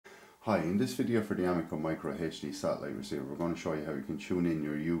Hi, in this video for the Amiko Micro HD satellite receiver, we're going to show you how you can tune in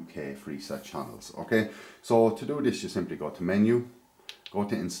your UK Freesat channels. Okay, so to do this you simply go to menu, go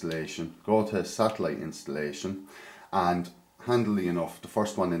to installation, go to satellite installation, and handily enough, the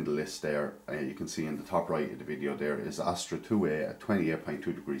first one in the list there, you can see in the top right of the video there, is Astra 2A at 28.2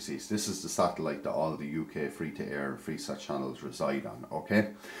 degrees east. This is the satellite that all the UK free-to-air Freesat channels reside on. Okay,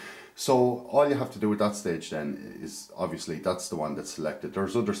 so all you have to do at that stage then is, obviously that's the one that's selected.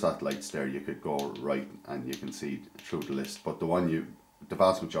 There's other satellites there you could go right and you can see through the list, but the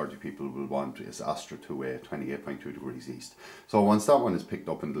vast majority of people will want is Astra 2A 28.2 degrees east. So once that one is picked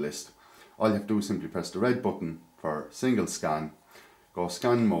up in the list, all you have to do is simply press the red button for single scan, go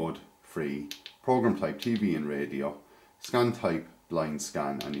scan mode free, program type TV and radio, scan type blind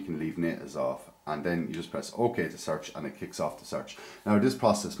scan, and you can leave NATAs off, and then you just press OK to search and it kicks off the search. Now this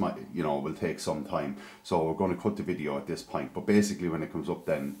process will take some time, so we're going to cut the video at this point, but basically when it comes up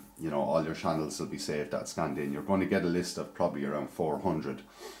then, all your channels will be saved that scanned in. You're going to get a list of probably around 400,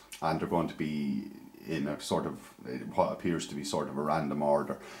 and they're going to be in a sort of what appears to be sort of a random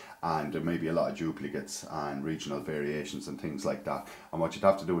order, and there may be a lot of duplicates and regional variations and things like that. And what you'd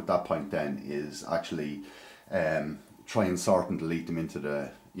have to do at that point then is actually try and sort and delete them into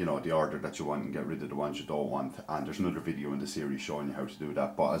the the order that you want and get rid of the ones you don't want. And there's another video in the series showing you how to do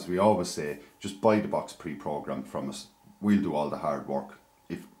that. But as we always say, just buy the box pre-programmed from us. We'll do all the hard work.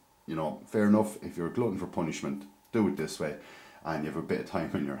 If fair enough, if you're a glutton for punishment, do it this way and you have a bit of time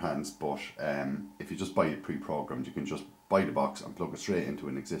in your hands. But if you just buy it pre-programmed, you can just buy the box and plug it straight into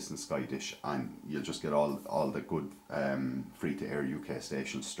an existing Sky dish, and you'll just get all the good free-to-air UK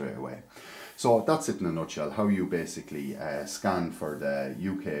stations straight away. So that's it in a nutshell, how you basically scan for the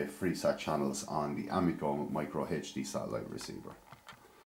UK Freesat channels on the Amiko Micro HD satellite receiver.